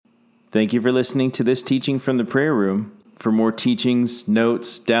Thank you for listening to this teaching from the prayer room. For more teachings,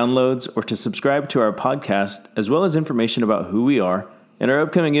 notes, downloads, or to subscribe to our podcast, as well as information about who we are and our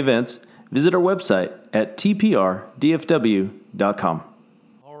upcoming events, visit our website at tprdfw.com.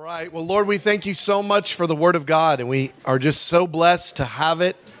 All right. Well, Lord, we thank you so much for the Word of God, and we are just so blessed to have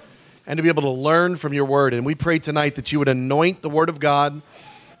it and to be able to learn from your Word. And we pray tonight that you would anoint the Word of God,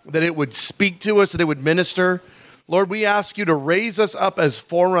 that it would speak to us, that it would minister. Lord, we ask you to raise us up as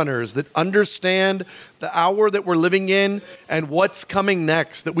forerunners that understand the hour that we're living in and what's coming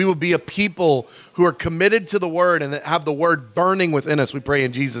next, that we will be a people who are committed to the Word and that have the Word burning within us. We pray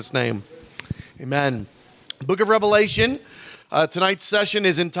in Jesus' name. Amen. Book of Revelation. Tonight's session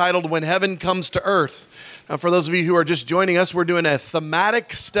is entitled When Heaven Comes to Earth. Now, for those of you who are just joining us, we're doing a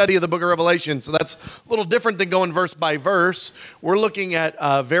thematic study of the book of Revelation. So that's a little different than going verse by verse. We're looking at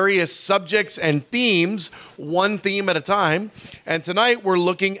various subjects and themes, one theme at a time. And tonight we're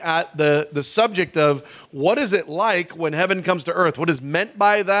looking at the subject of what is it like when heaven comes to earth? What is meant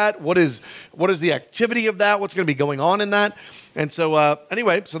by that? What is the activity of that? What's going to be going on in that? And so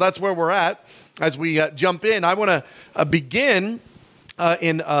anyway, so that's where we're at. As we jump in, I want to begin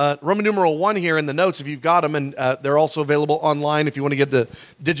in Roman numeral 1 here in the notes, if you've got them, and they're also available online if you want to get the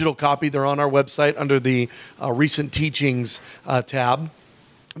digital copy. They're on our website under the Recent Teachings tab.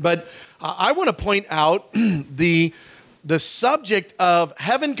 But I want to point out the subject of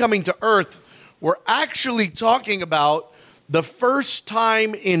heaven coming to earth. We're actually talking about the first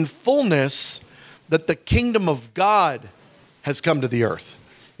time in fullness that the kingdom of God has come to the earth.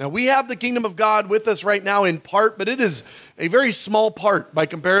 Now, we have the kingdom of God with us right now in part, but it is a very small part by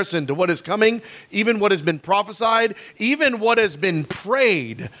comparison to what is coming, even what has been prophesied, even what has been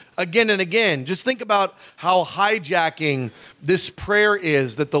prayed again and again. Just think about how hijacking this prayer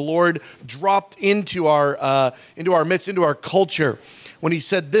is that the Lord dropped into our midst, into our culture. When he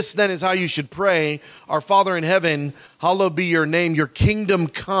said, "This then is how you should pray, our Father in heaven, hallowed be your name, your kingdom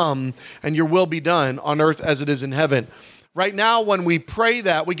come, and your will be done on earth as it is in heaven." Right now, when we pray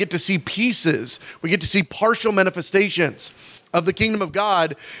that, we get to see pieces. We get to see partial manifestations of the kingdom of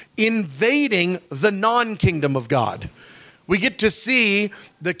God invading the non-kingdom of God. We get to see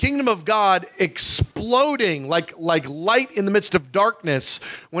the kingdom of God exploding like light in the midst of darkness.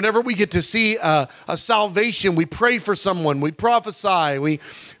 Whenever we get to see a salvation, we pray for someone, we prophesy, we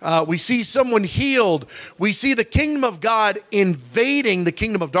see someone healed. We see the kingdom of God invading the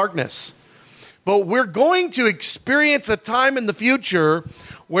kingdom of darkness. But we're going to experience a time in the future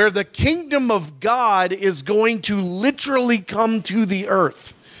where the kingdom of God is going to literally come to the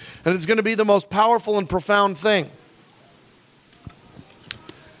earth. And it's going to be the most powerful and profound thing.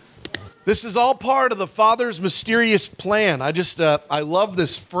 This is all part of the Father's mysterious plan. I love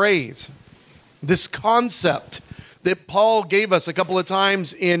this phrase, this concept that Paul gave us a couple of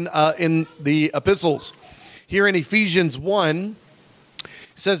times in the epistles. Here in Ephesians 1, it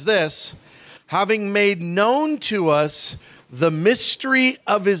says this: having made known to us the mystery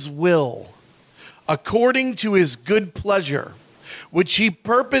of his will, according to his good pleasure, which he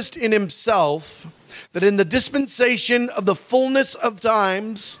purposed in himself, that in the dispensation of the fullness of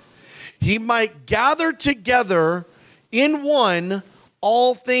times, he might gather together in one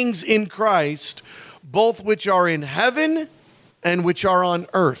all things in Christ, both which are in heaven and which are on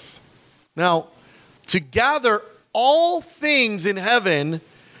earth. Now, to gather all things in heaven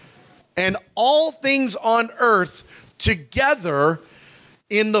and all things on earth together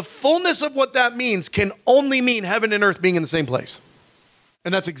in the fullness of what that means can only mean heaven and earth being in the same place.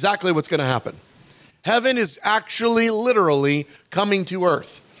 And that's exactly what's going to happen. Heaven is actually literally coming to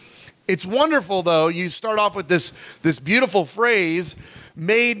earth. It's wonderful, though. You start off with this beautiful phrase,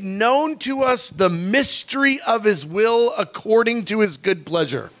 made known to us the mystery of his will according to his good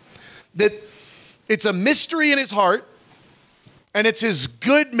pleasure. That it's a mystery in his heart. And it's his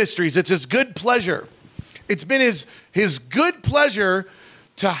good mysteries. It's his good pleasure. It's been his good pleasure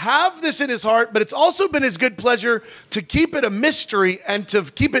to have this in his heart, but it's also been his good pleasure to keep it a mystery and to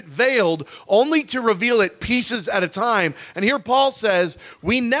keep it veiled, only to reveal it pieces at a time. And here Paul says,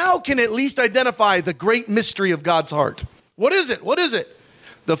 we now can at least identify the great mystery of God's heart. What is it? What is it?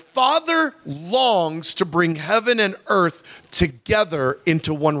 The Father longs to bring heaven and earth together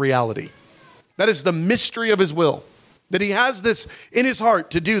into one reality. That is the mystery of his will. That he has this in his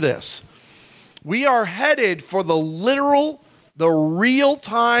heart to do this. We are headed for the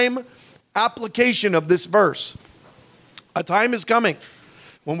real-time application of this verse. A time is coming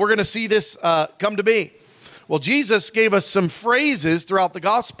when we're going to see this come to be. Well, Jesus gave us some phrases throughout the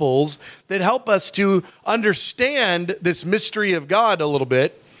Gospels that help us to understand this mystery of God a little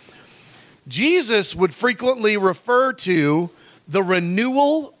bit. Jesus would frequently refer to the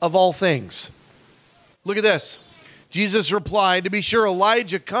renewal of all things. Look at this. Jesus replied, to be sure,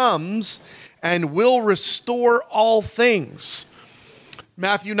 Elijah comes and will restore all things.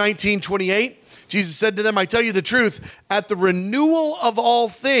 Matthew 19:28, Jesus said to them, I tell you the truth, at the renewal of all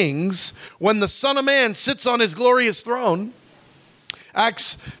things, when the Son of Man sits on his glorious throne.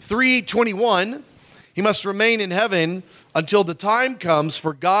 Acts 3:21, he must remain in heaven until the time comes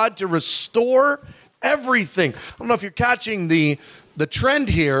for God to restore everything. I don't know if you're catching the trend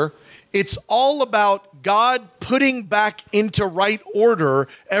here. It's all about God putting back into right order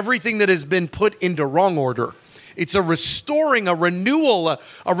everything that has been put into wrong order. It's a restoring, a renewal,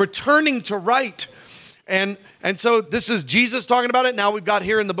 a returning to right. And so this is Jesus talking about it. Now we've got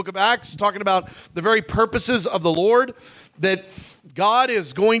here in the book of Acts talking about the very purposes of the Lord, that God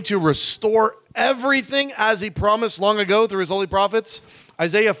is going to restore everything as he promised long ago through his holy prophets.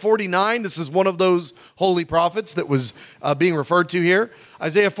 Isaiah 49, this is one of those holy prophets that was being referred to here.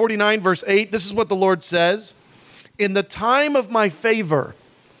 Isaiah 49 verse 8, this is what the Lord says. In the time of my favor,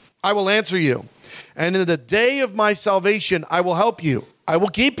 I will answer you. And in the day of my salvation, I will help you. I will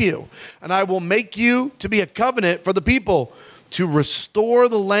keep you. And I will make you to be a covenant for the people, to restore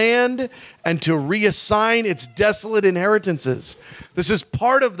the land and to reassign its desolate inheritances. This is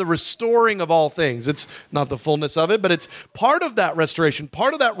part of the restoring of all things. It's not the fullness of it, but it's part of that restoration,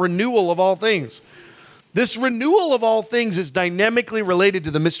 part of that renewal of all things. This renewal of all things is dynamically related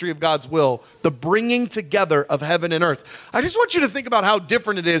to the mystery of God's will, the bringing together of heaven and earth. I just want you to think about how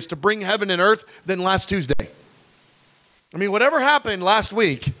different it is to bring heaven and earth than last Tuesday. I mean, whatever happened last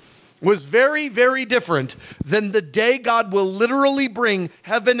week was very, very different than the day God will literally bring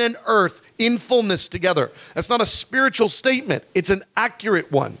heaven and earth in fullness together. That's not a spiritual statement. It's an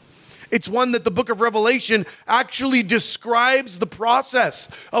accurate one. It's one that the book of Revelation actually describes the process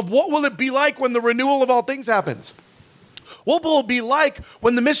of what will it be like when the renewal of all things happens. What will it be like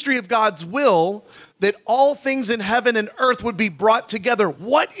when the mystery of God's will, that all things in heaven and earth would be brought together?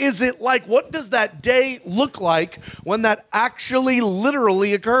 What is it like? What does that day look like when that actually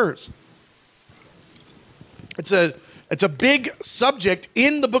literally occurs? It's a big subject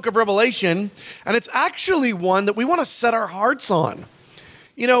in the book of Revelation, and it's actually one that we want to set our hearts on.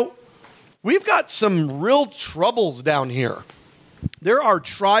 You know, we've got some real troubles down here. There are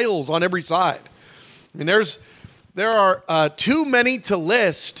trials on every side. I mean, there are too many to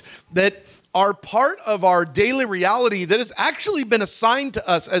list that are part of our daily reality that has actually been assigned to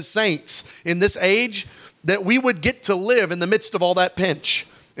us as saints in this age, that we would get to live in the midst of all that pinch,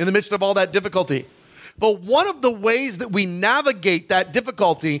 in the midst of all that difficulty. But one of the ways that we navigate that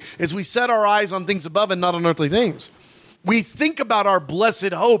difficulty is we set our eyes on things above and not on earthly things. We think about our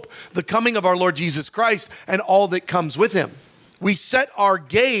blessed hope, the coming of our Lord Jesus Christ, and all that comes with him. We set our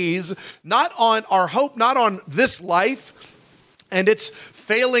gaze not on our hope, not on this life and its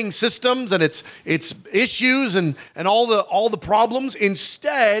failing systems and its issues and all the problems.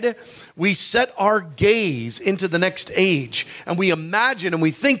 Instead, we set our gaze into the next age, and we imagine and we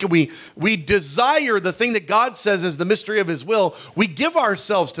think and we desire the thing that God says is the mystery of his will. We give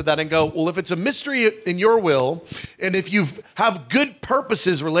ourselves to that and go, well, if it's a mystery in your will, and if you have good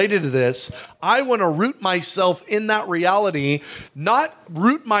purposes related to this, I want to root myself in that reality, not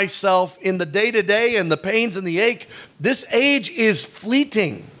root myself in the day-to-day and the pains and the ache. This age is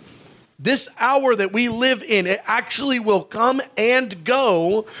fleeting. This hour that we live in, it actually will come and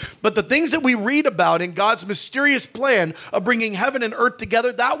go. But the things that we read about in God's mysterious plan of bringing heaven and earth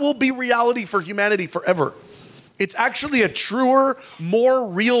together, that will be reality for humanity forever. It's actually a truer, more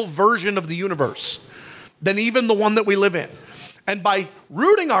real version of the universe than even the one that we live in. And by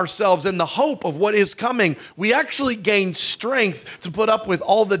rooting ourselves in the hope of what is coming, we actually gain strength to put up with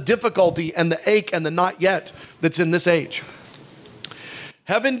all the difficulty and the ache and the not yet that's in this age.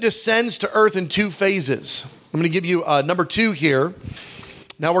 Heaven descends to earth in two phases. I'm going to give you number 2 here.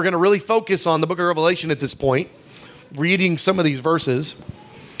 Now we're going to really focus on the book of Revelation at this point, reading some of these verses.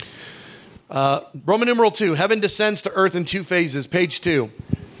 Roman numeral 2, heaven descends to earth in two phases, page 2.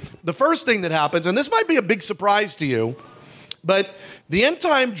 The first thing that happens, and this might be a big surprise to you, but the end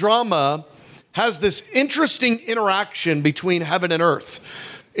time drama has this interesting interaction between heaven and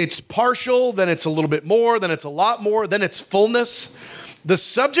earth. It's partial, then it's a little bit more, then it's a lot more, then it's fullness. The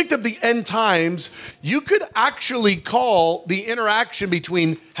subject of the end times, you could actually call the interaction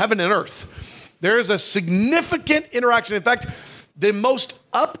between heaven and earth. There is a significant interaction. In fact, the most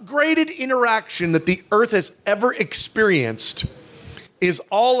upgraded interaction that the earth has ever experienced is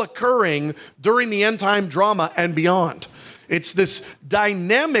all occurring during the end time drama and beyond. It's this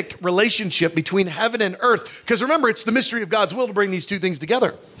dynamic relationship between heaven and earth. Because remember, it's the mystery of God's will to bring these two things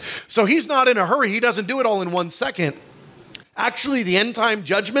together. So he's not in a hurry. He doesn't do it all in 1 second. Actually, the end time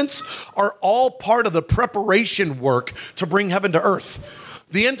judgments are all part of the preparation work to bring heaven to earth.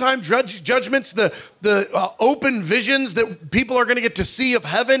 The end time judgments, the open visions that people are going to get to see of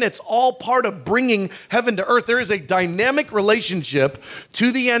heaven, it's all part of bringing heaven to earth. There is a dynamic relationship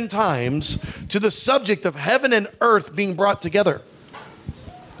to the end times, to the subject of heaven and earth being brought together.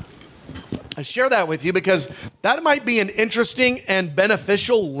 I share that with you because that might be an interesting and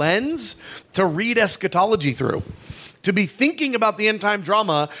beneficial lens to read eschatology through. To be thinking about the end time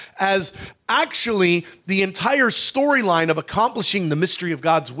drama as actually the entire storyline of accomplishing the mystery of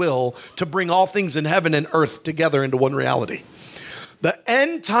God's will to bring all things in heaven and earth together into one reality. The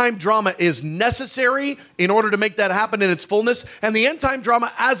end time drama is necessary in order to make that happen in its fullness. And the end time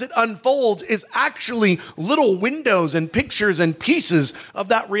drama as it unfolds is actually little windows and pictures and pieces of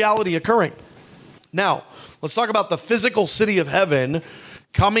that reality occurring. Now, let's talk about the physical city of heaven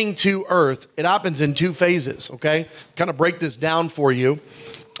coming to earth. It happens in two phases, okay? Kind of break this down for you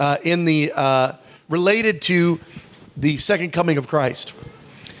related to the second coming of Christ.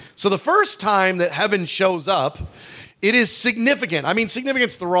 So the first time that heaven shows up, it is significant. I mean,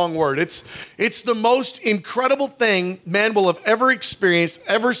 significant's the wrong word. It's the most incredible thing man will have ever experienced,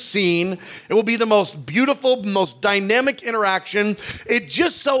 ever seen. It will be the most beautiful, most dynamic interaction. It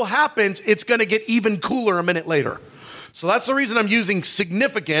just so happens it's going to get even cooler a minute later. So that's the reason I'm using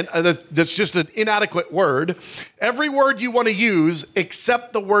significant. That's just an inadequate word. Every word you want to use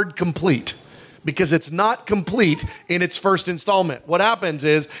except the word complete, because it's not complete in its first installment. What happens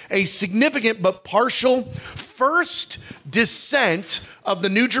is a significant but partial first descent of the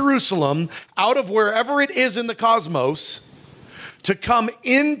New Jerusalem out of wherever it is in the cosmos to come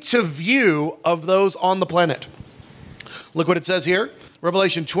into view of those on the planet. Look what it says here.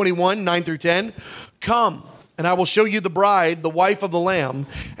 Revelation 21, 9 through 10. Come, and I will show you the bride, the wife of the Lamb.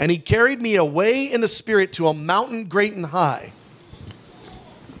 And he carried me away in the spirit to a mountain great and high.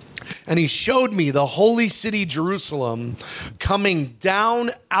 And he showed me the holy city, Jerusalem, coming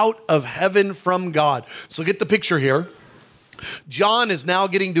down out of heaven from God. So get the picture here. John is now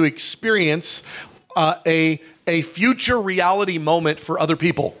getting to experience a future reality moment for other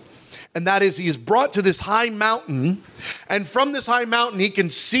people. And that is, he is brought to this high mountain, and from this high mountain, he can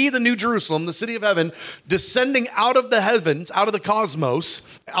see the New Jerusalem, the city of heaven, descending out of the heavens, out of the cosmos,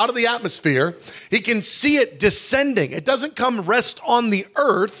 out of the atmosphere. He can see it descending. It doesn't come rest on the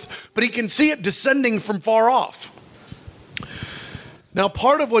earth, but he can see it descending from far off. Now,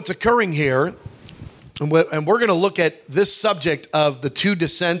 part of what's occurring here, and we're going to look at this subject of the two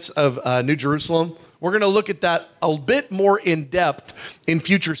descents of New Jerusalem. We're going to look at that a bit more in depth in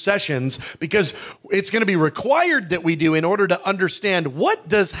future sessions, because it's going to be required that we do in order to understand what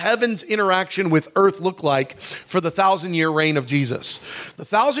does heaven's interaction with earth look like for the 1,000-year reign of Jesus. The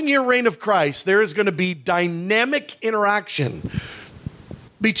 1,000-year reign of Christ, there is going to be dynamic interaction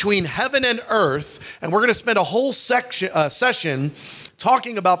between heaven and earth, and we're going to spend a whole session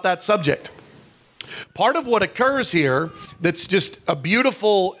talking about that subject. Part of what occurs here that's just a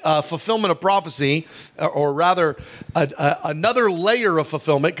beautiful fulfillment of prophecy, or rather another layer of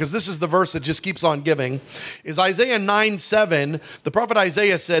fulfillment, because this is the verse that just keeps on giving, is Isaiah 9:7. The prophet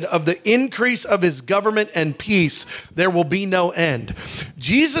Isaiah said, of the increase of his government and peace, there will be no end.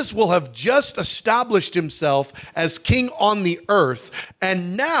 Jesus will have just established himself as king on the earth,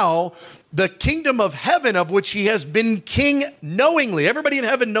 and now the kingdom of heaven, of which he has been king knowingly. Everybody in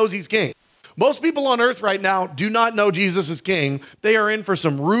heaven knows he's king. Most people on earth right now do not know Jesus is king. They are in for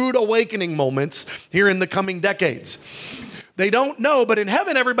some rude awakening moments here in the coming decades. They don't know, but in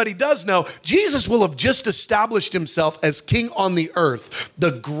heaven, everybody does know. Jesus will have just established himself as king on the earth.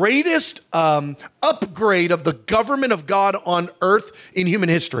 The greatest upgrade of the government of God on earth in human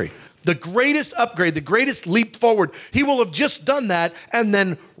history. The greatest upgrade, the greatest leap forward. He will have just done that. And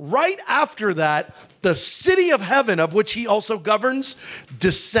then right after that, the city of heaven, of which he also governs,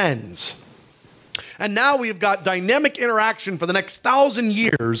 descends. And now we've got dynamic interaction for the next 1,000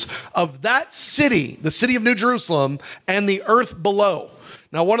 years of that city, the city of New Jerusalem, and the earth below.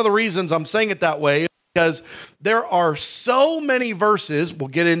 Now, one of the reasons I'm saying it that way is because there are so many verses, we'll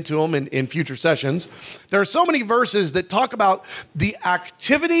get into them in future sessions. There are so many verses that talk about the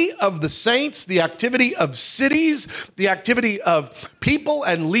activity of the saints, the activity of cities, the activity of people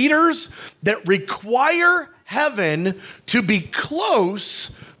and leaders that require heaven to be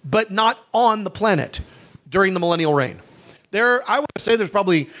close but not on the planet during the millennial reign. I would say there's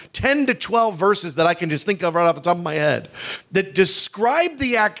probably 10 to 12 verses that I can just think of right off the top of my head that describe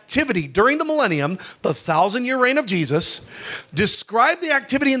the activity during the millennium, the 1,000-year reign of Jesus, describe the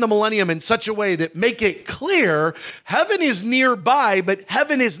activity in the millennium in such a way that make it clear heaven is nearby, but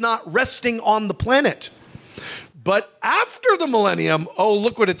heaven is not resting on the planet. But after the millennium, oh,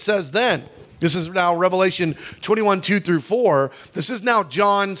 look what it says then. This is now Revelation 21, 2 through 4. This is now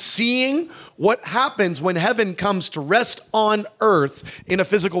John seeing what happens when heaven comes to rest on earth in a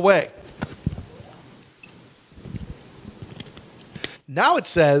physical way. Now it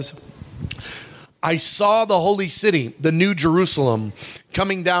says, I saw the holy city, the new Jerusalem,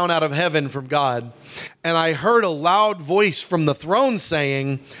 coming down out of heaven from God. And I heard a loud voice from the throne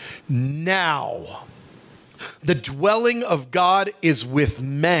saying, now the dwelling of God is with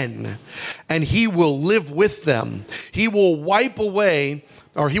men, and he will live with them. He will wipe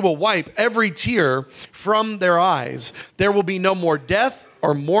every tear from their eyes. There will be no more death,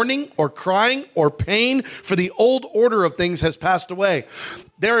 or mourning, or crying, or pain, for the old order of things has passed away.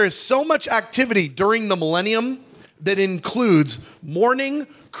 There is so much activity during the millennium that includes mourning,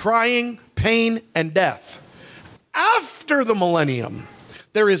 crying, pain, and death. After the millennium,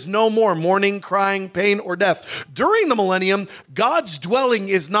 there is no more mourning, crying, pain, or death. During the millennium, God's dwelling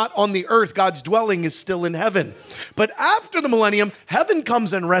is not on the earth. God's dwelling is still in heaven. But after the millennium, heaven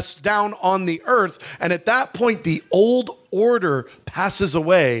comes and rests down on the earth. And at that point, the old order passes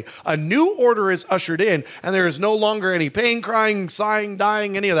away. A new order is ushered in. And there is no longer any pain, crying, sighing,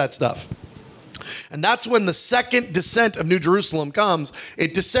 dying, any of that stuff. And that's when the second descent of New Jerusalem comes.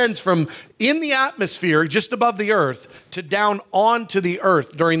 It descends from in the atmosphere just above the earth to down onto the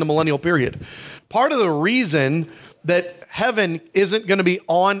earth during the millennial period. Part of the reason that heaven isn't going to be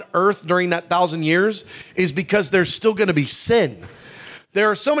on earth during that 1,000 years is because there's still going to be sin. There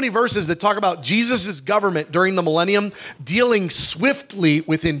are so many verses that talk about Jesus' government during the millennium dealing swiftly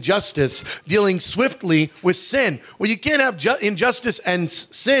with injustice, dealing swiftly with sin. Well, you can't have injustice and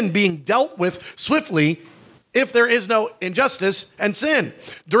sin being dealt with swiftly if there is no injustice and sin.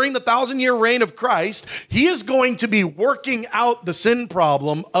 During the 1,000-year reign of Christ, he is going to be working out the sin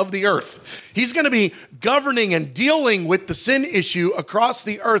problem of the earth. He's going to be governing and dealing with the sin issue across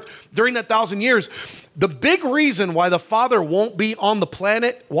the earth during that 1,000 years. The big reason why the Father won't be on the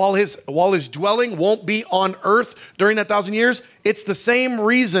planet while his dwelling won't be on earth during that 1,000 years, it's the same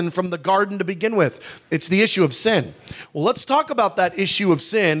reason from the garden to begin with. It's the issue of sin. Well, let's talk about that issue of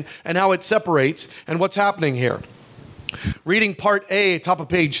sin and how it separates and what's happening here. Reading part A, top of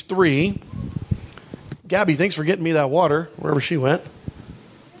page 3. Gabby, thanks for getting me that water, wherever she went.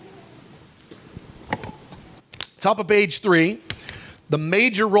 Top of page 3. The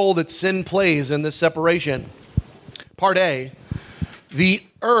major role that sin plays in this separation. Part A, the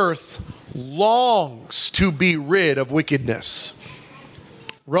earth longs to be rid of wickedness.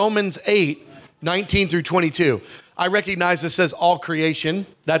 Romans 8, 19 through 22. I recognize this says all creation.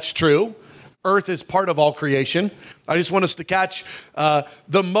 That's true. Earth is part of all creation. I just want us to catch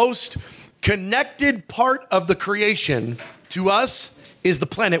the most connected part of the creation to us is the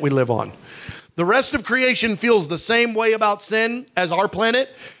planet we live on. The rest of creation feels the same way about sin as our planet.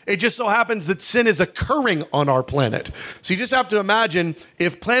 It just so happens that sin is occurring on our planet. So you just have to imagine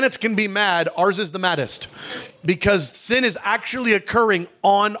if planets can be mad, ours is the maddest because sin is actually occurring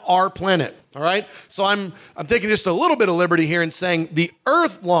on our planet. All right. So I'm taking just a little bit of liberty here and saying the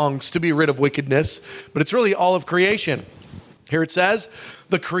earth longs to be rid of wickedness, but it's really all of creation. Here it says,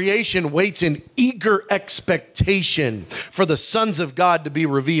 the creation waits in eager expectation for the sons of God to be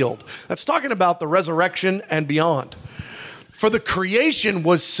revealed. That's talking about the resurrection and beyond. For the creation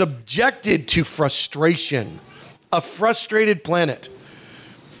was subjected to frustration, a frustrated planet,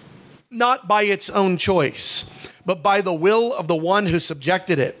 not by its own choice, but by the will of the one who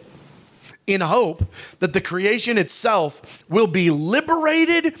subjected it, in hope that the creation itself will be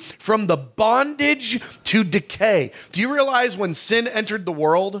liberated from the bondage to decay. Do you realize when sin entered the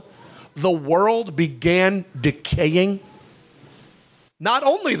world began decaying? Not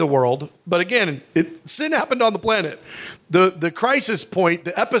only the world, but again, sin happened on the planet. The crisis point,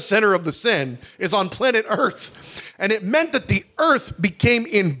 the epicenter of the sin is on planet Earth. And it meant that the earth became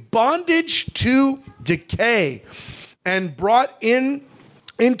in bondage to decay and brought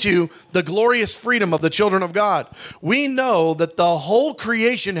into the glorious freedom of the children of God. We know that the whole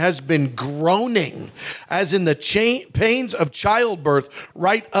creation has been groaning as in the pains of childbirth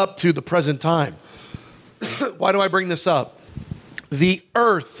right up to the present time. Why do I bring this up? The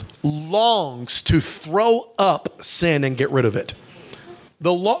earth longs to throw up sin and get rid of it.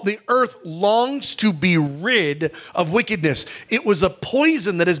 The earth longs to be rid of wickedness. It was a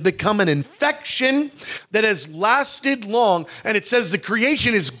poison that has become an infection that has lasted long. And it says the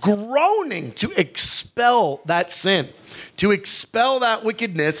creation is groaning to expel that sin, to expel that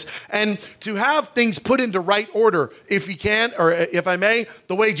wickedness and to have things put into right order, if you can, or if I may,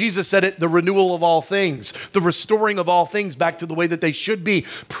 the way Jesus said it, the renewal of all things, the restoring of all things back to the way that they should be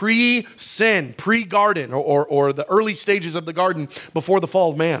pre-sin, pre-garden, or the early stages of the garden before the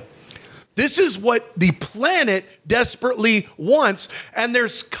fall of man. This is what the planet desperately wants, and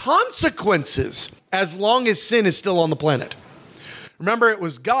there's consequences as long as sin is still on the planet. Remember, it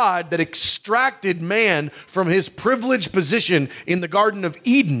was God that extracted man from his privileged position in the Garden of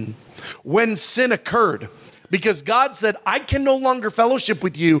Eden when sin occurred. Because God said, I can no longer fellowship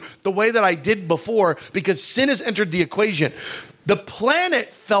with you the way that I did before because sin has entered the equation. The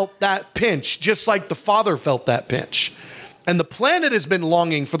planet felt that pinch just like the Father felt that pinch. And the planet has been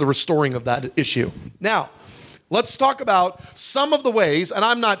longing for the restoring of that issue. Now, let's talk about some of the ways, and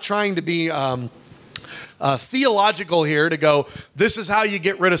I'm not trying to be theological here to go, this is how you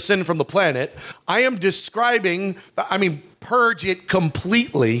get rid of sin from the planet. I am describing, purge it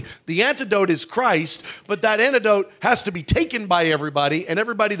completely. The antidote is Christ, but that antidote has to be taken by everybody, and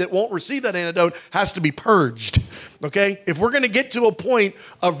everybody that won't receive that antidote has to be purged. Okay? If we're going to get to a point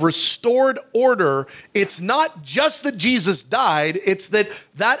of restored order, it's not just that Jesus died, it's that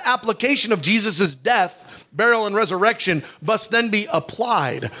application of Jesus' death, burial, and resurrection must then be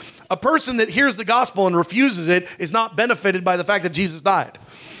applied. A person that hears the gospel and refuses it is not benefited by the fact that Jesus died.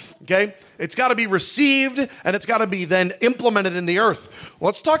 Okay? It's got to be received, and it's got to be then implemented in the earth. Well,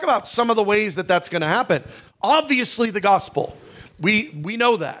 let's talk about some of the ways that that's going to happen. Obviously, the gospel. We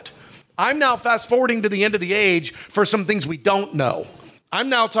know that. I'm now fast forwarding to the end of the age for some things we don't know. I'm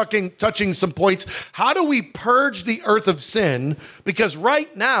now touching some points. How do we purge the earth of sin? Because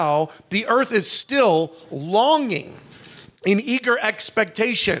right now, the earth is still longing in eager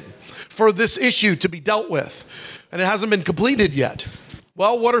expectation for this issue to be dealt with, and it hasn't been completed yet.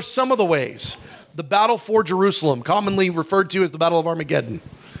 Well, what are some of the ways? The battle for Jerusalem, commonly referred to as the Battle of Armageddon.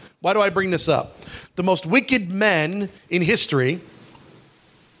 Why do I bring this up? The most wicked men in history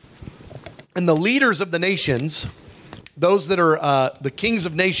and the leaders of the nations, those that are the kings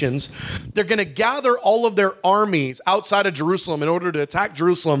of nations, they're going to gather all of their armies outside of Jerusalem in order to attack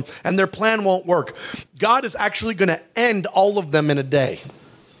Jerusalem, and their plan won't work. God is actually going to end all of them in a day.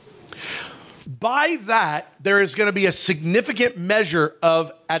 By that, there is going to be a significant measure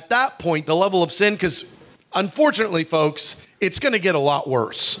of, at that point, the level of sin, because unfortunately, folks, it's going to get a lot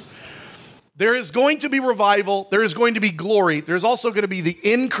worse. There is going to be revival. There is going to be glory. There's also going to be the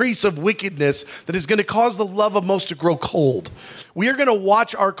increase of wickedness that is going to cause the love of most to grow cold. We are going to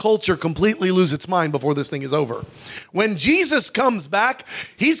watch our culture completely lose its mind before this thing is over. When Jesus comes back,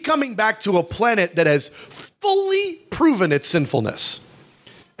 he's coming back to a planet that has fully proven its sinfulness.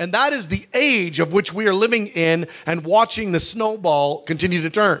 And that is the age of which we are living in and watching the snowball continue to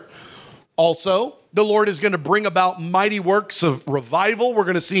turn. Also, the Lord is going to bring about mighty works of revival. We're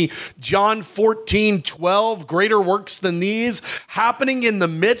going to see John 14:12, greater works than these, happening in the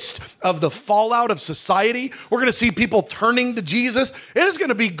midst of the fallout of society. We're going to see people turning to Jesus. It is going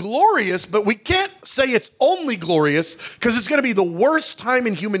to be glorious, but we can't say it's only glorious because it's going to be the worst time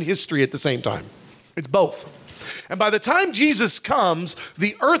in human history at the same time. It's both. And by the time Jesus comes,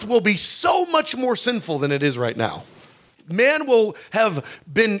 the earth will be so much more sinful than it is right now. Man will have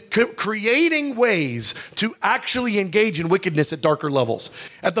been creating ways to actually engage in wickedness at darker levels.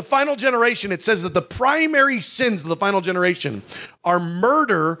 At the final generation, it says that the primary sins of the final generation are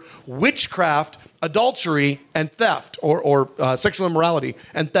murder, witchcraft, adultery, and theft, or sexual immorality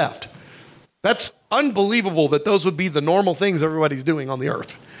and theft. That's unbelievable that those would be the normal things everybody's doing on the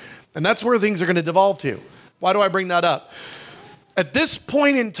earth. And that's where things are going to devolve to. Why do I bring that up? At this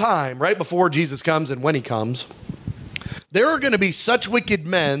point in time, right before Jesus comes and when he comes, there are going to be such wicked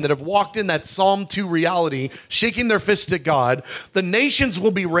men that have walked in that Psalm 2 reality, shaking their fists at God. The nations will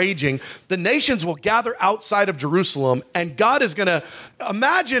be raging. The nations will gather outside of Jerusalem, and God is going to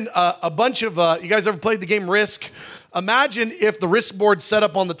imagine a bunch of, you guys ever played the game Risk? Imagine if the Risk board's set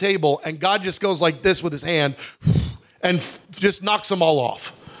up on the table and God just goes like this with his hand and just knocks them all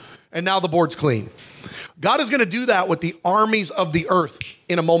off. And now the board's clean. God is going to do that with the armies of the earth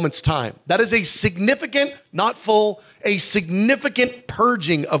in a moment's time. That is a significant, not full, a significant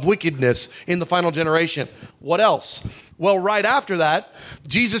purging of wickedness in the final generation. What else? Well, right after that,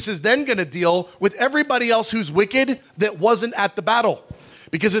 Jesus is then going to deal with everybody else who's wicked that wasn't at the battle.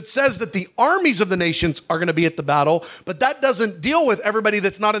 Because it says that the armies of the nations are going to be at the battle, but that doesn't deal with everybody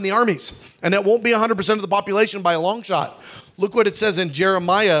that's not in the armies. And that won't be 100% of the population by a long shot. Look what it says in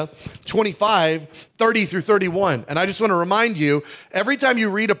Jeremiah 25:30 through 31. And I just want to remind you, every time you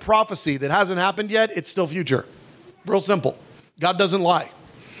read a prophecy that hasn't happened yet, it's still future. Real simple. God doesn't lie.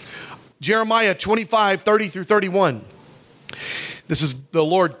 Jeremiah 25:30 through 31. This is the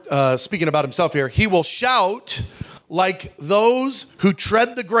Lord speaking about himself here. He will shout like those who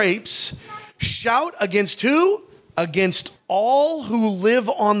tread the grapes. Shout against who? Against all who live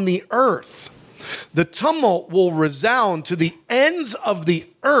on the earth. The tumult will resound to the ends of the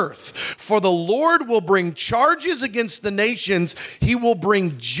earth, for the Lord will bring charges against the nations. He will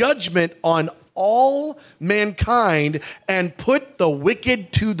bring judgment on all mankind and put the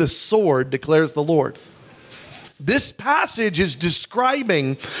wicked to the sword, declares the Lord. This passage is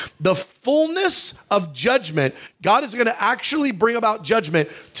describing the fullness of judgment. God is going to actually bring about judgment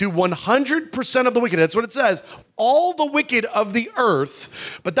to 100% of the wicked. That's what it says. All the wicked of the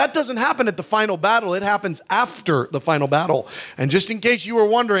earth. But that doesn't happen at the final battle. It happens after the final battle. And just in case you were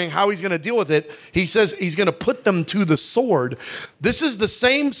wondering how he's going to deal with it, he says he's going to put them to the sword. This is the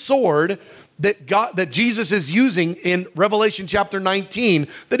same sword that Jesus is using in Revelation chapter 19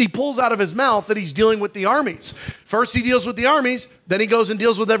 that he pulls out of his mouth that he's dealing with the armies. First he deals with the armies, then he goes and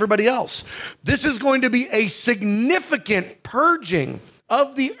deals with everybody else. This is going to be a significant purging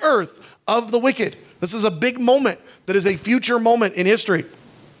of the earth of the wicked. This is a big moment that is a future moment in history.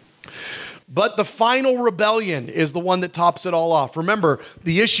 But the final rebellion is the one that tops it all off. Remember,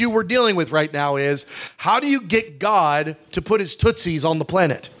 the issue we're dealing with right now is how do you get God to put his tootsies on the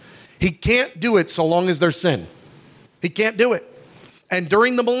planet? He can't do it so long as there's sin. He can't do it. And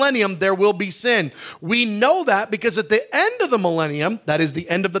during the millennium, there will be sin. We know that because at the end of the millennium, that is the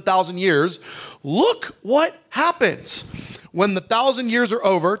end of the 1,000 years, look what happens. When the 1,000 years are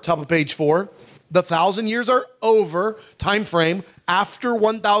over, top of page 4, the 1,000 years are over, time frame, after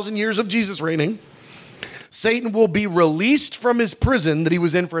 1,000 years of Jesus reigning, Satan will be released from his prison that he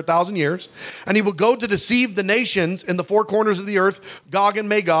was in for 1,000 years, and he will go to deceive the nations in the four corners of the earth, Gog and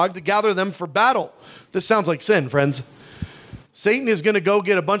Magog, to gather them for battle. This sounds like sin, friends. Satan is going to go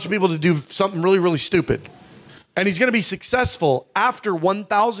get a bunch of people to do something really, really stupid. And he's going to be successful after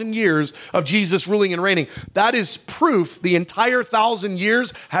 1,000 years of Jesus ruling and reigning. That is proof the entire 1,000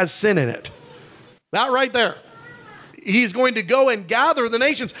 years has sin in it. That right there. He's going to go and gather the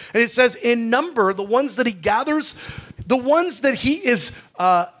nations. And it says in number, the ones that he gathers, the ones that he is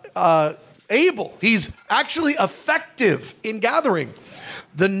able, he's actually effective in gathering.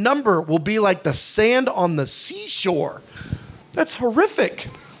 The number will be like the sand on the seashore. That's horrific.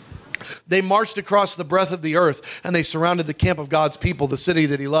 They marched across the breadth of the earth and they surrounded the camp of God's people, the city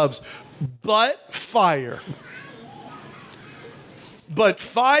that he loves. But fire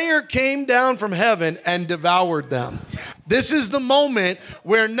came down from heaven and devoured them. This is the moment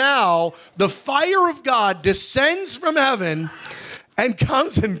where now the fire of God descends from heaven and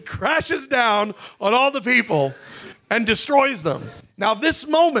comes and crashes down on all the people and destroys them. Now this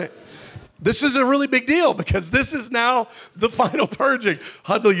moment, this is a really big deal because this is now the final purging.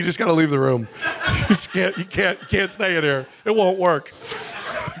 Huddle, you just got to leave the room. You can't stay in here. It won't work.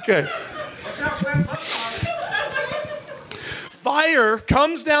 Okay. Fire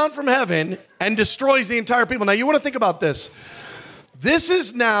comes down from heaven and destroys the entire people. Now you want to think about this. This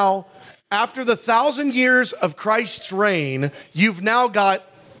is now, after the 1,000 years of Christ's reign, you've now got,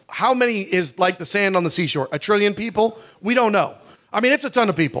 how many is like the sand on the seashore? 1 trillion people? We don't know. I mean, it's a ton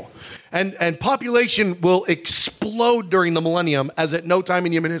of people. And population will explode during the millennium as at no time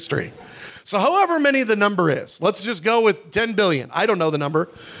in human history. So however many the number is, let's just go with 10 billion. I don't know the number.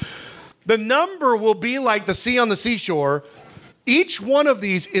 The number will be like the sea on the seashore. Each one of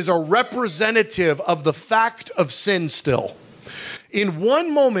these is a representative of the fact of sin still. In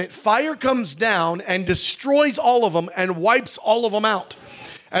one moment, fire comes down and destroys all of them and wipes all of them out.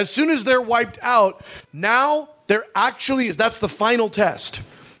 As soon as they're wiped out, now they're actually, that's the final test.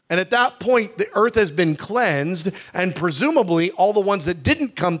 And at that point, the earth has been cleansed, and presumably all the ones that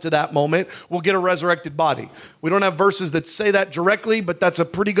didn't come to that moment will get a resurrected body. We don't have verses that say that directly, but that's a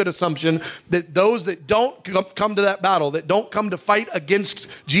pretty good assumption that those that don't come to that battle, that don't come to fight against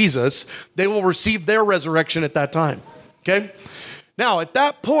Jesus, they will receive their resurrection at that time. Okay? Now, at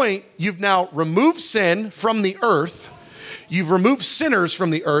that point, you've now removed sin from the earth. You've removed sinners from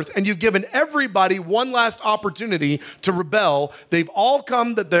the earth, and you've given everybody one last opportunity to rebel. They've all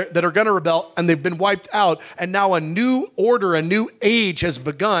come that are going to rebel, and they've been wiped out. And now a new order, a new age has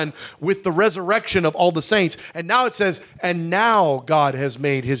begun with the resurrection of all the saints. And now it says, and now God has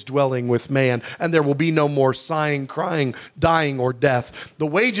made his dwelling with man, and there will be no more sighing, crying, dying, or death. The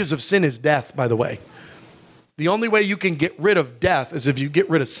wages of sin is death, by the way. The only way you can get rid of death is if you get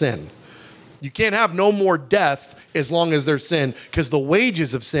rid of sin. You can't have no more death as long as there's sin, because the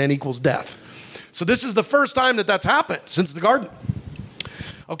wages of sin equals death. So this is the first time that that's happened since the garden.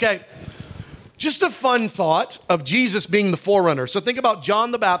 Okay, Just a fun thought of Jesus being the forerunner. So think about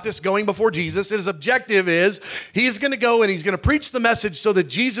John the Baptist going before Jesus. His objective is he's going to go and he's going to preach the message so that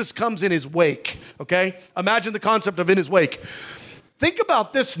Jesus comes in his wake, okay? Imagine the concept of in his wake. Think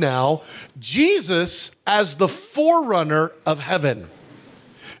about this now. Jesus as the forerunner of heaven.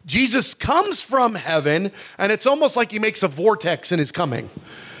 Jesus comes from heaven, and it's almost like he makes a vortex in his coming.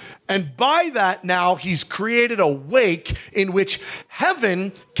 And by that now, he's created a wake in which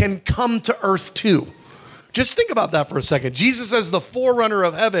heaven can come to earth too. Just think about that for a second. Jesus as the forerunner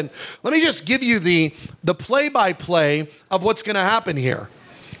of heaven. Let me just give you the play-by-play of what's going to happen here.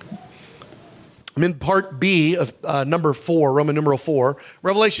 I'm in part B of number 4, Roman numeral 4,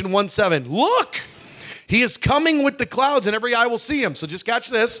 Revelation 1:7. Look! He is coming with the clouds, and every eye will see him. So just catch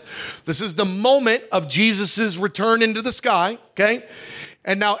this. This is the moment of Jesus' return into the sky, okay?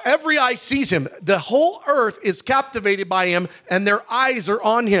 And now every eye sees him. The whole earth is captivated by him, and their eyes are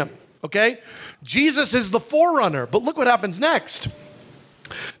on him, okay? Jesus is the forerunner, but look what happens next.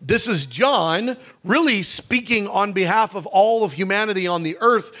 This is John really speaking on behalf of all of humanity on the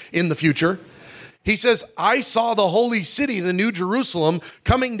earth in the future. He says, I saw the holy city, the new Jerusalem,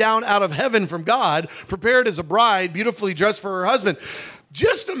 coming down out of heaven from God, prepared as a bride, beautifully dressed for her husband.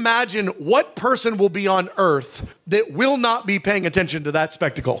 Just imagine what person will be on earth that will not be paying attention to that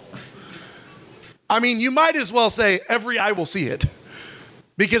spectacle. I mean, you might as well say every eye will see it.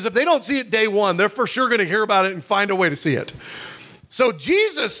 Because if they don't see it day one, they're for sure going to hear about it and find a way to see it. So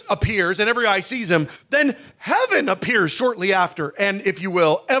Jesus appears and every eye sees him. Then heaven appears shortly after. And if you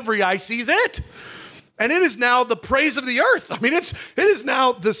will, every eye sees it. And it is now the praise of the earth. I mean, it is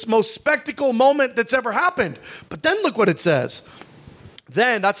now this most spectacle moment that's ever happened. But then look what it says.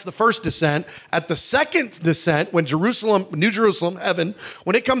 Then, that's the first descent. At the second descent, when Jerusalem, New Jerusalem, heaven,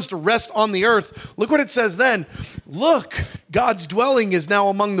 when it comes to rest on the earth, look what it says then. Look, God's dwelling is now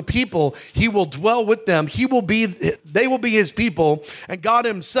among the people. He will dwell with them. They will be his people, and God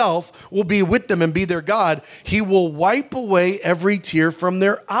himself will be with them and be their God. He will wipe away every tear from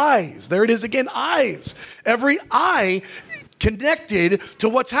their eyes. There it is again, eyes. Every eye connected to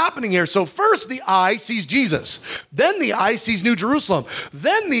what's happening here. So first the eye sees Jesus. Then the eye sees New Jerusalem.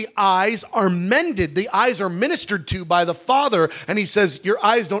 Then the eyes are mended. The eyes are ministered to by the Father. And he says, your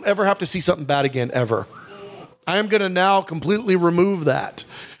eyes don't ever have to see something bad again, ever. I am going to now completely remove that.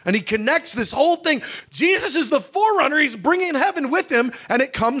 And he connects this whole thing. Jesus is the forerunner. He's bringing heaven with him. And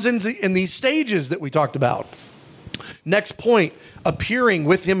it comes in these stages that we talked about. Next point, appearing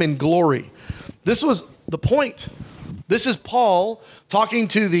with him in glory. This was the point. This is Paul talking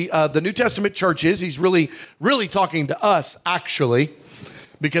to the New Testament churches. He's really, really talking to us, actually,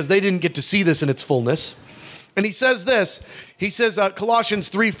 because they didn't get to see this in its fullness. And he says this. He says,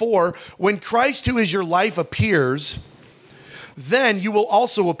 Colossians 3:4, when Christ, who is your life, appears, then you will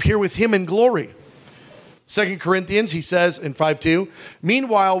also appear with him in glory. 2 Corinthians, he says in 5:2,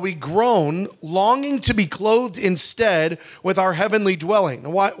 meanwhile we groan, longing to be clothed instead with our heavenly dwelling. Now,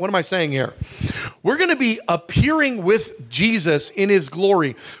 what am I saying here? We're going to be appearing with Jesus in his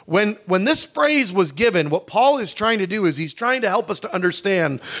glory. When this phrase was given, what Paul is trying to do is he's trying to help us to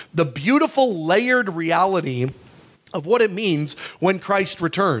understand the beautiful layered reality of what it means when Christ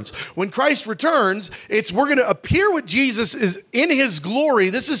returns. When Christ returns, we're going to appear with Jesus is in his glory.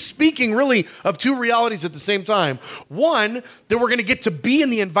 This is speaking really of two realities at the same time. One, that we're going to get to be in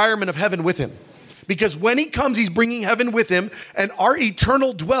the environment of heaven with him. Because when he comes, he's bringing heaven with him, and our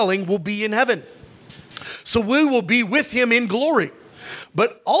eternal dwelling will be in heaven. So we will be with him in glory.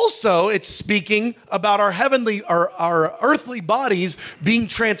 But also it's speaking about our earthly bodies being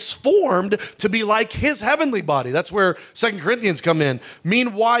transformed to be like his heavenly body. That's where 2 Corinthians come in.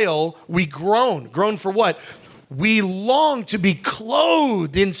 Meanwhile, we groan. Groan for what? We long to be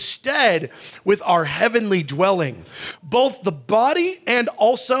clothed instead with our heavenly dwelling. Both the body and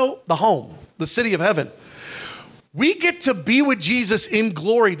also the home, the city of heaven. We get to be with Jesus in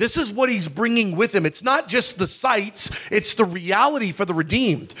glory. This is what he's bringing with him. It's not just the sights, it's the reality for the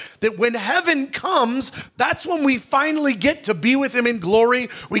redeemed. That when heaven comes, that's when we finally get to be with him in glory.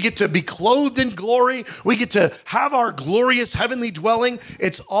 We get to be clothed in glory. We get to have our glorious heavenly dwelling.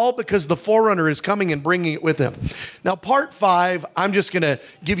 It's all because the forerunner is coming and bringing it with him. Now, part 5, I'm just going to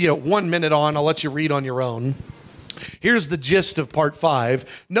give you 1 minute on. I'll let you read on your own. Here's the gist of part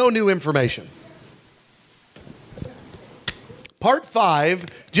 5. No new information. Part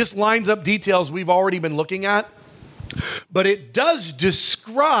 5 just lines up details we've already been looking at, but it does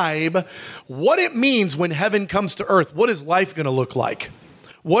describe what it means when heaven comes to earth. What is life going to look like?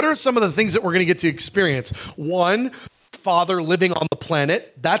 What are some of the things that we're going to get to experience? 1, Father living on the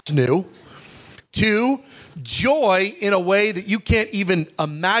planet. That's new. 2, joy in a way that you can't even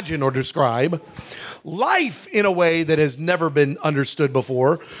imagine or describe. Life in a way that has never been understood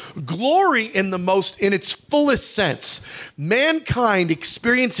before. Glory in its fullest sense. Mankind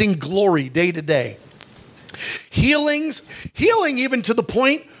experiencing glory day to day. Healing even to the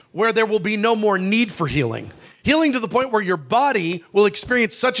point where there will be no more need for healing. Healing to the point where your body will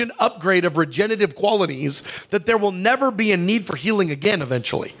experience such an upgrade of regenerative qualities that there will never be a need for healing again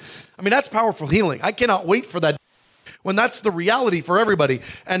eventually. I mean, that's powerful healing. I cannot wait for that when that's the reality for everybody.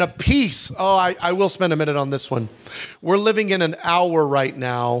 And a peace. Oh, I will spend a minute on this one. We're living in an hour right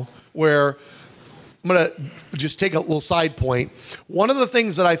now where I'm going to just take a little side point. One of the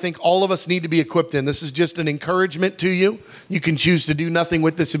things that I think all of us need to be equipped in, this is just an encouragement to you. You can choose to do nothing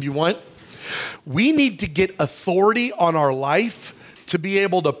with this if you want. We need to get authority on our life to be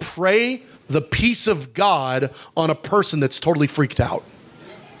able to pray the peace of God on a person that's totally freaked out.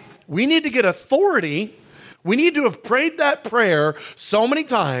 We need to get authority. We need to have prayed that prayer so many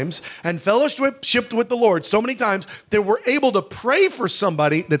times and fellowshiped with the Lord so many times that we're able to pray for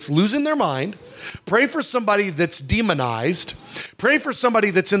somebody that's losing their mind, pray for somebody that's demonized, pray for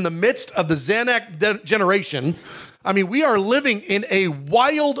somebody that's in the midst of the Xanax generation. I mean, we are living in a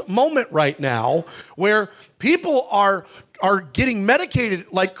wild moment right now where people are getting medicated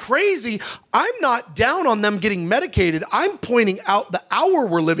like crazy. I'm not down on them getting medicated. I'm pointing out the hour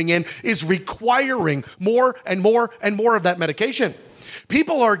we're living in is requiring more and more and more of that medication.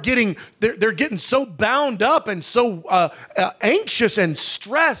 People are getting so bound up and so anxious and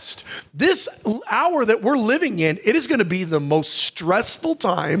stressed. This hour that we're living in, it is going to be the most stressful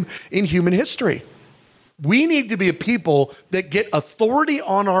time in human history. We need to be a people that get authority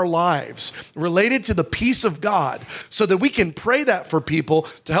on our lives related to the peace of God so that we can pray that for people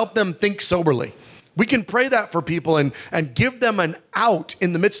to help them think soberly. We can pray that for people and give them an out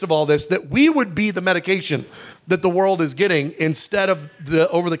in the midst of all this, that we would be the medication that the world is getting instead of the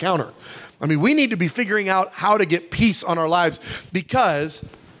over-the-counter. I mean, we need to be figuring out how to get peace on our lives because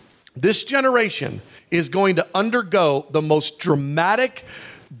this generation is going to undergo the most dramatic,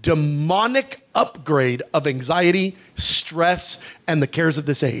 demonic upgrade of anxiety, stress, and the cares of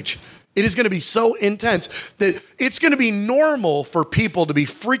this age. It is going to be so intense that it's going to be normal for people to be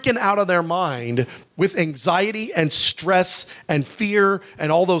freaking out of their mind with anxiety and stress and fear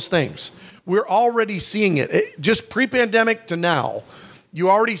and all those things. We're already seeing it. Just pre-pandemic to now. You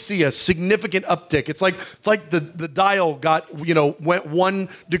already see a significant uptick. It's like the dial went 1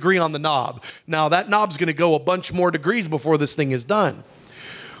 degree on the knob. Now that knob's going to go a bunch more degrees before this thing is done.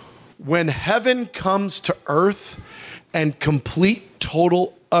 When heaven comes to earth and complete,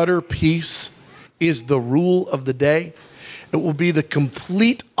 total, utter peace is the rule of the day, it will be the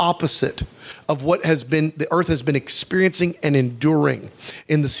complete opposite of what the earth has been experiencing and enduring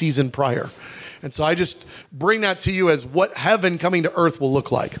in the season prior. And so I just bring that to you as what heaven coming to earth will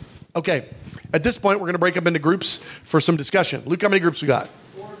look like. Okay, at this point, we're going to break up into groups for some discussion. Luke, how many groups we got?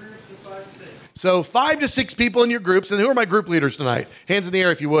 So 5 to 6 people in your groups. And who are my group leaders tonight? Hands in the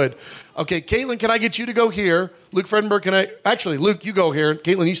air if you would. Okay, Caitlin, can I get you to go here? Luke Fredenberg, Luke, you go here.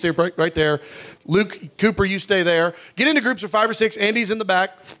 Caitlin, you stay right there. Luke Cooper, you stay there. Get into groups of 5 or 6. Andy's in the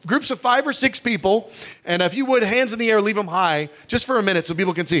back. Groups of 5 or 6 people. And if you would, hands in the air, leave them high just for a minute so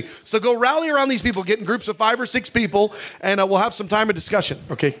people can see. So go rally around these people, get in groups of 5 or 6 people, and we'll have some time of discussion.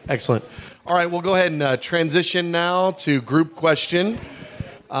 Okay, excellent. All right, we'll go ahead and transition now to group question.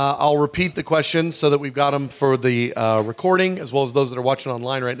 I'll repeat the questions so that we've got them for the recording as well as those that are watching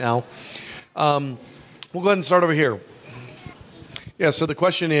online right now. We'll go ahead and start over here. Yeah, so the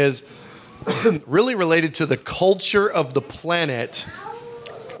question is really related to the culture of the planet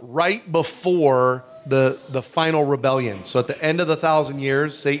right before the final rebellion. So at the end of the 1,000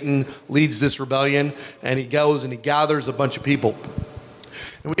 years, Satan leads this rebellion and he goes and he gathers a bunch of people.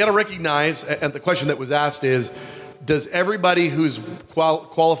 And we got to recognize, and the question that was asked is, does everybody who's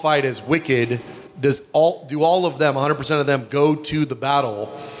qualified as wicked, do all of them, 100% of them, go to the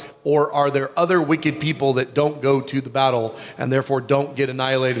battle? Or are there other wicked people that don't go to the battle and therefore don't get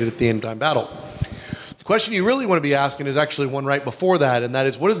annihilated at the end time battle? The question you really want to be asking is actually one right before that, and that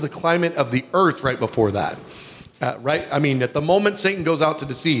is, what is the climate of the earth right before that? Right? I mean, at the moment Satan goes out to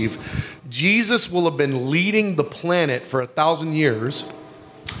deceive, Jesus will have been leading the planet for 1,000 years.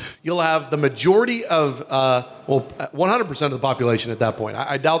 You'll have the majority of, 100% of the population at that point.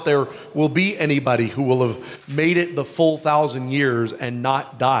 I doubt there will be anybody who will have made it the full 1,000 years and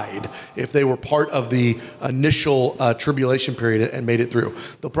not died if they were part of the initial tribulation period and made it through.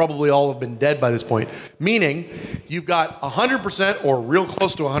 They'll probably all have been dead by this point. Meaning, you've got 100% or real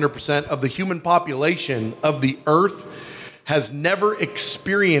close to 100% of the human population of the earth has never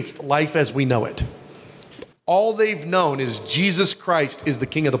experienced life as we know it. All they've known is Jesus Christ is the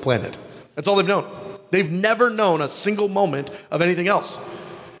king of the planet. That's all they've known. They've never known a single moment of anything else.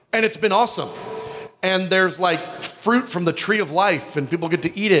 And it's been awesome. And there's like fruit from the tree of life, and people get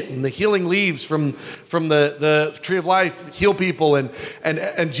to eat it, and the healing leaves from the tree of life heal people, and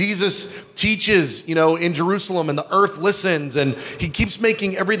Jesus teaches, in Jerusalem, and the earth listens, and he keeps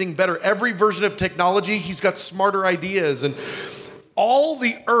making everything better. Every version of technology, he's got smarter ideas, and all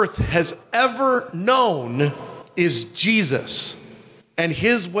the earth has ever known is Jesus and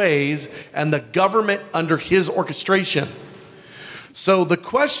his ways and the government under his orchestration. So the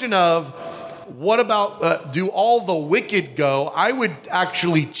question of what about do all the wicked go? I would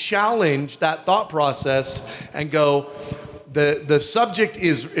actually challenge that thought process and go, the subject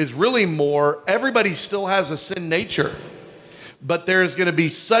is really more, everybody still has a sin nature, but there's going to be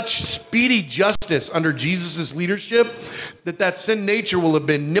such speedy justice under Jesus' leadership that sin nature will have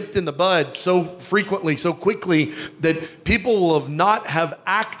been nipped in the bud so frequently, so quickly, that people will not have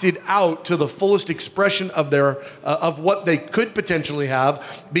acted out to the fullest expression of their of what they could potentially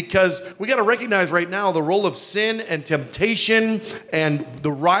have, because we got to recognize right now the role of sin and temptation and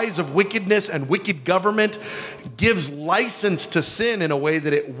the rise of wickedness and wicked government gives license to sin in a way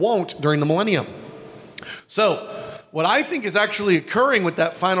that it won't during the millennium. So what I think is actually occurring with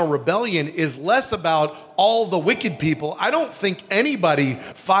that final rebellion is less about all the wicked people. I don't think anybody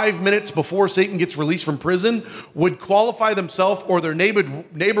 5 minutes before Satan gets released from prison would qualify themselves, or their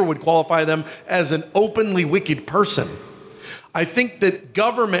neighbor would qualify them as an openly wicked person. I think that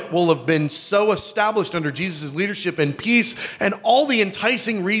government will have been so established under Jesus' leadership and peace and all the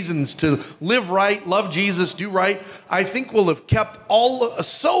enticing reasons to live right, love Jesus, do right, I think will have kept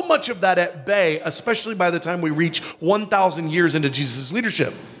so much of that at bay, especially by the time we reach 1,000 years into Jesus'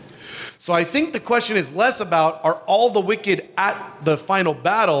 leadership. So I think the question is less about are all the wicked at the final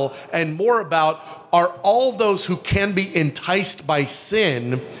battle, and more about are all those who can be enticed by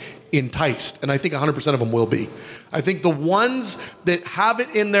sin enticed. And I think 100% of them will be. I think the ones that have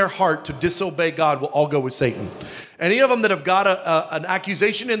it in their heart to disobey God will all go with Satan. Any of them that have got an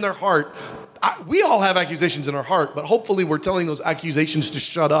accusation in their heart, we all have accusations in our heart, but hopefully we're telling those accusations to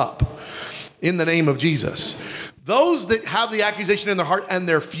shut up in the name of Jesus. Those that have the accusation in their heart and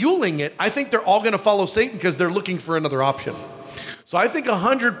they're fueling it, I think they're all going to follow Satan because they're looking for another option. So I think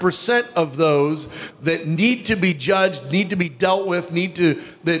 100% of those that need to be judged, need to be dealt with,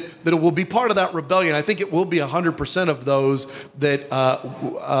 that it will be part of that rebellion. I think it will be 100% of those that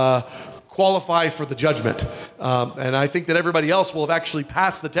qualify for the judgment. And I think that everybody else will have actually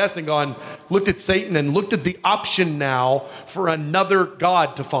passed the test and looked at Satan and looked at the option now for another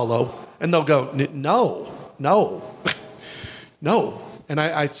God to follow. And they'll go, no.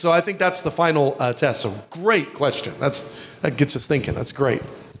 And so I think that's the final test. So great question. That gets us thinking. That's great.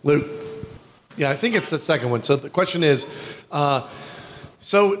 Luke? Yeah, I think it's the second one. So the question is,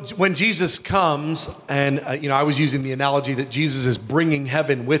 so when Jesus comes, and I was using the analogy that Jesus is bringing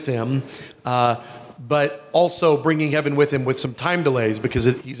heaven with him, but also bringing heaven with him with some time delays, because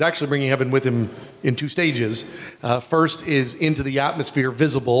he's actually bringing heaven with him in two stages. First is into the atmosphere,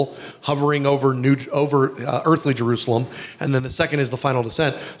 visible, hovering over earthly Jerusalem, and then the second is the final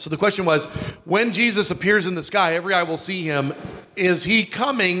descent. So the question was, when Jesus appears in the sky, every eye will see him. Is he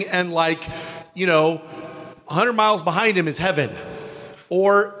coming and 100 miles behind him is heaven?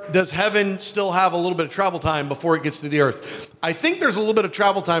 Or does heaven still have a little bit of travel time before it gets to the earth? I think there's a little bit of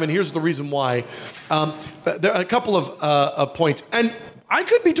travel time, and here's the reason why. There are a couple of points, and I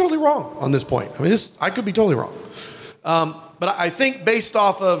could be totally wrong on this point. I could be totally wrong. But I think based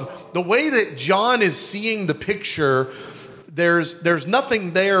off of the way that John is seeing the picture, there's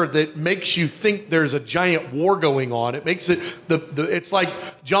nothing there that makes you think there's a giant war going on. It makes it it's like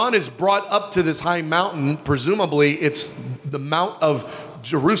John is brought up to this high mountain. Presumably, it's the Mount of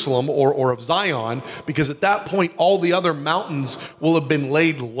Jerusalem or of Zion, because at that point, all the other mountains will have been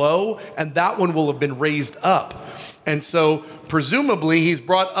laid low, and that one will have been raised up. And so, presumably, he's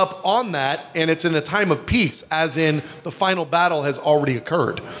brought up on that, and it's in a time of peace, as in the final battle has already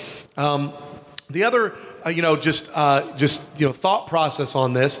occurred. The other thought process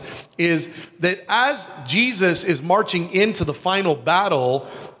on this is that as Jesus is marching into the final battle,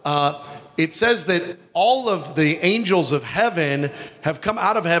 it says that all of the angels of heaven have come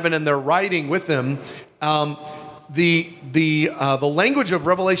out of heaven and they're riding with him. The language of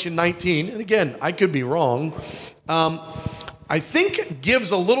Revelation 19, and again, I could be wrong, I think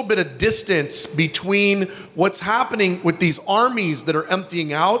gives a little bit of distance between what's happening with these armies that are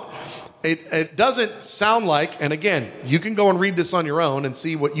emptying out it doesn't sound like, and again, you can go and read this on your own and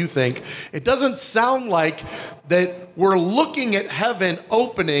see what you think. It doesn't sound like that we're looking at heaven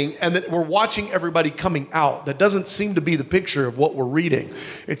opening and that we're watching everybody coming out. That doesn't seem to be the picture of what we're reading.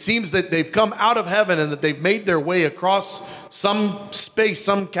 It seems that they've come out of heaven and that they've made their way across some space,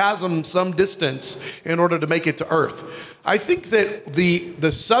 some chasm, some distance in order to make it to earth. I think that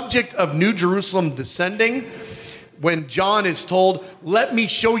the subject of New Jerusalem descending, when John is told, let me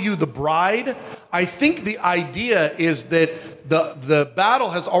show you the bride, I think the idea is that the battle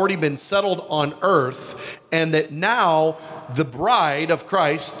has already been settled on earth, and that now the bride of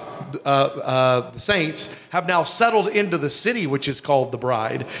Christ, the saints, have now settled into the city, which is called the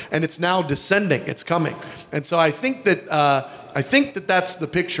bride, and it's now descending, it's coming. And so I think that that's the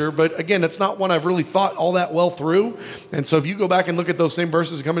picture, but again, it's not one I've really thought all that well through. And so if you go back and look at those same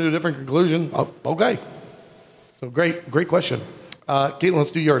verses and come to a different conclusion, okay. So great question. Caitlin,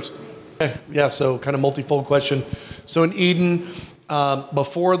 let's do yours. Yeah, so kind of multifold question. So in Eden,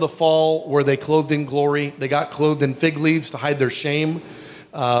 before the fall, were they clothed in glory? They got clothed in fig leaves to hide their shame,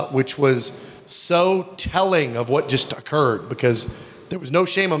 which was so telling of what just occurred, because there was no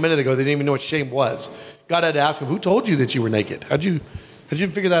shame a minute ago. They didn't even know what shame was. God had to ask them, who told you that you were naked? How'd you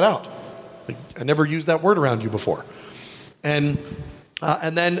figure that out? Like, I never used that word around you before. And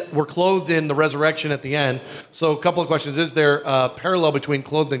then we're clothed in the resurrection at the end. So a couple of questions. Is there a parallel between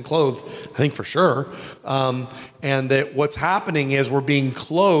clothed and clothed? I think for sure. And that what's happening is we're being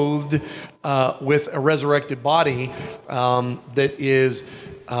clothed with a resurrected body that is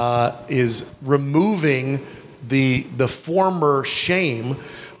removing the former shame.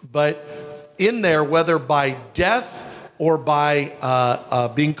 But in there, whether by death or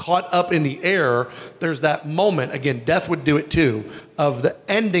by being caught up in the air, there's that moment, again, death would do it too, of the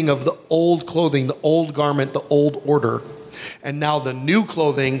ending of the old clothing, the old garment, the old order. And now the new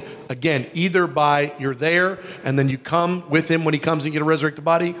clothing, again, either by you're there and then you come with him when he comes and get a resurrected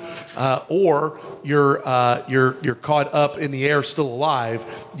body, or you're caught up in the air still alive,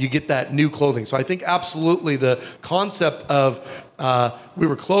 you get that new clothing. So I think absolutely the concept of we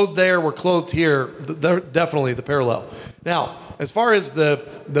were clothed there, we're clothed here, definitely the parallel. Now, as far as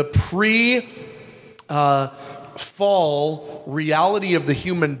the pre-fall reality of the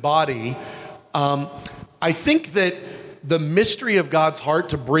human body, I think that the mystery of God's heart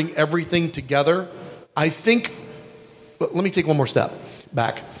to bring everything together, let me take one more step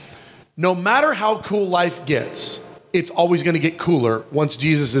back. No matter how cool life gets, it's always going to get cooler once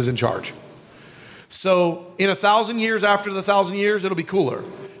Jesus is in charge. So in 1,000 years after the 1,000 years, it'll be cooler.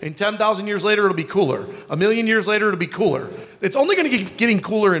 In 10,000 years later, it'll be cooler. 1,000,000 years later, it'll be cooler. It's only going to keep getting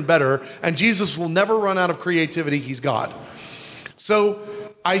cooler and better, and Jesus will never run out of creativity. He's God. So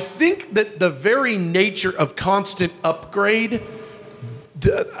I think that the very nature of constant upgrade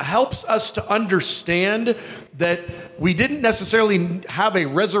helps us to understand that we didn't necessarily have a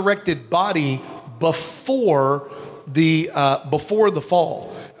resurrected body before the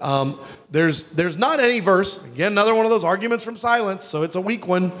fall. There's not any verse, again, another one of those arguments from silence, so it's a weak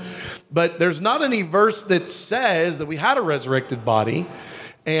one, but there's not any verse that says that we had a resurrected body,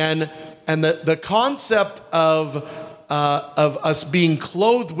 and the concept of us being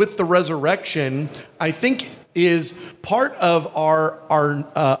clothed with the resurrection, I think, is part of our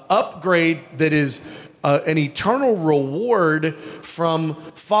upgrade that is an eternal reward from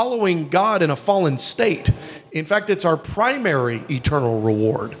following God in a fallen state. In fact, it's our primary eternal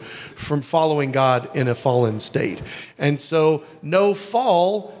reward from following God in a fallen state. And so no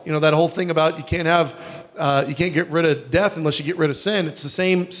fall, that whole thing about you can't get rid of death unless you get rid of sin. It's the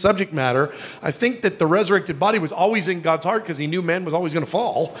same subject matter. I think that the resurrected body was always in God's heart because he knew man was always going to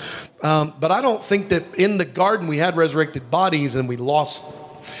fall. But I don't think that in the garden we had resurrected bodies and we lost.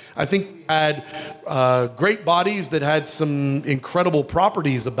 I think we had great bodies that had some incredible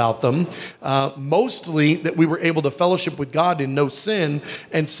properties about them, mostly that we were able to fellowship with God in no sin.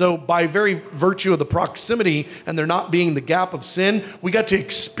 And so by very virtue of the proximity and there not being the gap of sin, we got to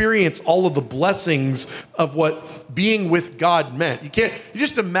experience all of the blessings of what being with God meant. You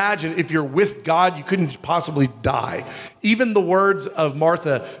just imagine if you're with God, you couldn't possibly die. Even the words of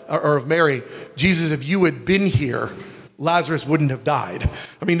Martha or of Mary, Jesus, if you had been here, Lazarus wouldn't have died.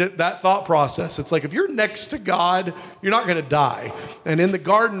 I mean, that thought process, it's like if you're next to God, you're not going to die. And in the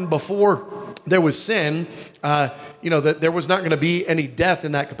garden before there was sin, that there was not going to be any death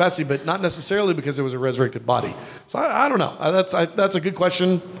in that capacity, but not necessarily because there was a resurrected body. So I don't know. That's a good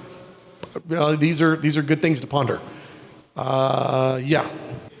question. These are good things to ponder. Yeah.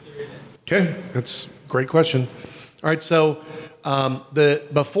 Okay, that's a great question. All right, so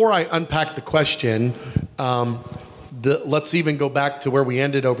before I unpack the question, let's even go back to where we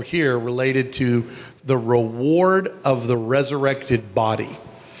ended over here, related to the reward of the resurrected body.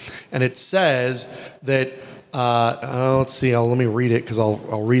 And it says that, let's see, let me read it, because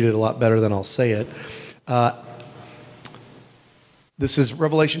I'll read it a lot better than I'll say it. This is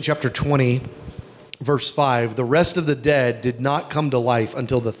Revelation chapter 20, verse 5. The rest of the dead did not come to life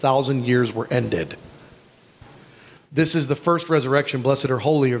until the 1,000 years were ended. This is the first resurrection. Blessed or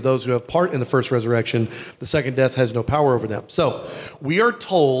holy are those who have part in the first resurrection. The second death has no power over them. So we are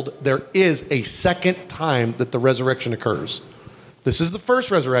told there is a second time that the resurrection occurs. This is the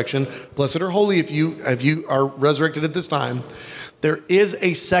first resurrection. Blessed or holy if you are resurrected at this time. There is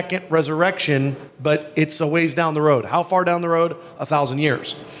a second resurrection, but it's a ways down the road. How far down the road? 1,000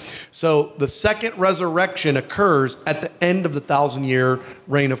 years. So the second resurrection occurs at the end of the 1,000-year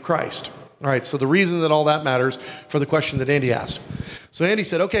reign of Christ. All right, so the reason that all that matters for the question that Andy asked. So Andy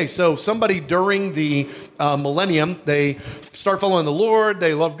said, okay, so somebody during the millennium, they start following the Lord,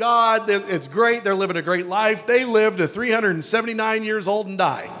 they love God, it's great, they're living a great life. They live to 379 years old and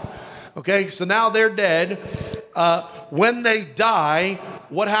die. Okay, so now they're dead. When they die,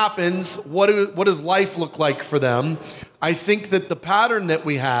 what happens? What does life look like for them? I think that the pattern that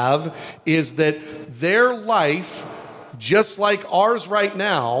we have is that their life, just like ours right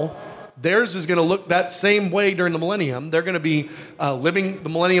now, theirs is going to look that same way during the millennium. They're going to be living the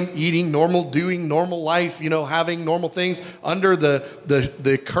millennium, eating normal, doing normal life, having normal things under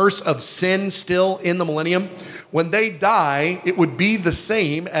the curse of sin still in the millennium. When they die, it would be the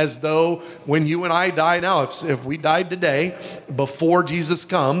same as though when you and I die now. If we died today, before Jesus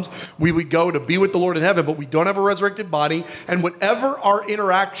comes, we would go to be with the Lord in heaven, but we don't have a resurrected body. And whatever our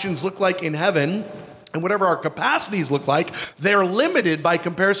interactions look like in heaven, and whatever our capacities look like, they're limited by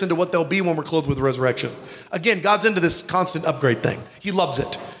comparison to what they'll be when we're clothed with the resurrection. Again, God's into this constant upgrade thing. He loves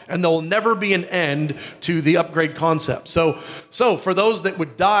it. And there will never be an end to the upgrade concept. So for those that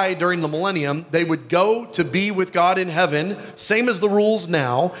would die during the millennium, they would go to be with God in heaven, same as the rules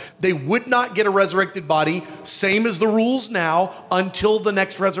now. They would not get a resurrected body, same as the rules now, until the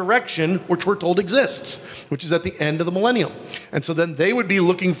next resurrection, which we're told exists, which is at the end of the millennium. And so then they would be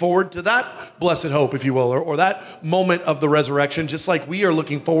looking forward to that blessed hope, if you will, or that moment of the resurrection, just like we are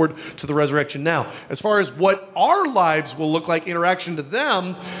looking forward to the resurrection now. As far as what our lives will look like, interaction to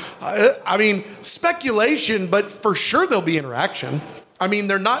them, I mean, speculation, but for sure there'll be interaction. I mean,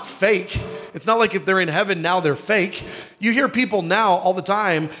 they're not fake. It's not like if they're in heaven now they're fake. You hear people now all the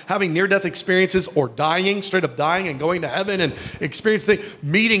time having near-death experiences or dying, straight up dying and going to heaven and experiencing,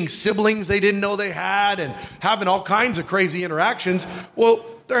 meeting siblings they didn't know they had and having all kinds of crazy interactions. Well,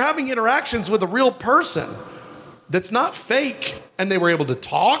 they're having interactions with a real person that's not fake, and they were able to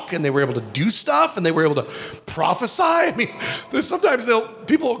talk, and they were able to do stuff, and they were able to prophesy. I mean, sometimes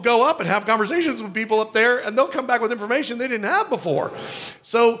people will go up and have conversations with people up there, and they'll come back with information they didn't have before.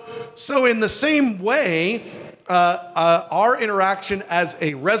 So in the same way, our interaction as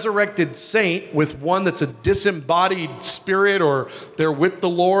a resurrected saint with one that's a disembodied spirit, or they're with the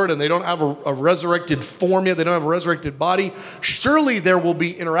Lord and they don't have a resurrected form yet, they don't have a resurrected body, surely there will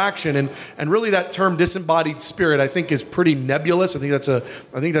be interaction. And really that term disembodied spirit, I think, is pretty nebulous. I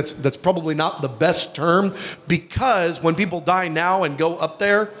think that's probably not the best term, because when people die now and go up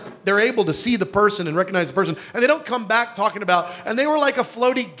there, they're able to see the person and recognize the person, and they don't come back talking about, and they were like a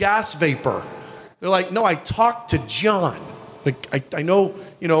floaty gas vapor. They're like, no, I talked to John. Like I know,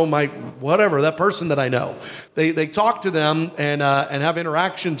 my whatever, that person that I know. They talk to them and have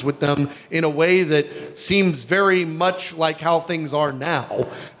interactions with them in a way that seems very much like how things are now,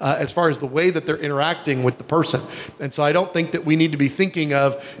 as far as the way that they're interacting with the person. And so I don't think that we need to be thinking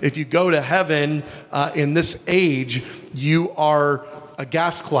of, if you go to heaven in this age, you are a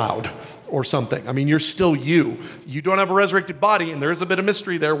gas cloud or something. I mean, you're still you. You don't have a resurrected body, and there's a bit of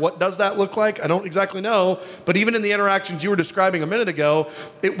mystery there. What does that look like? I don't exactly know. But even in the interactions you were describing a minute ago,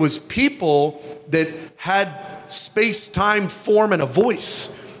 it was people that had space, time, form, and a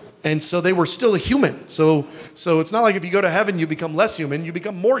voice. And so they were still a human. So it's not like if you go to heaven, you become less human. You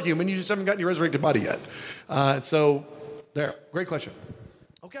become more human. You just haven't gotten your resurrected body yet. So there. Great question.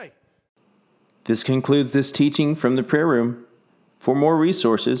 Okay. This concludes this teaching from the prayer room. For more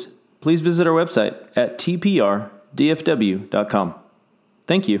resources, please visit our website at tprdfw.com.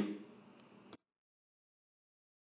 Thank you.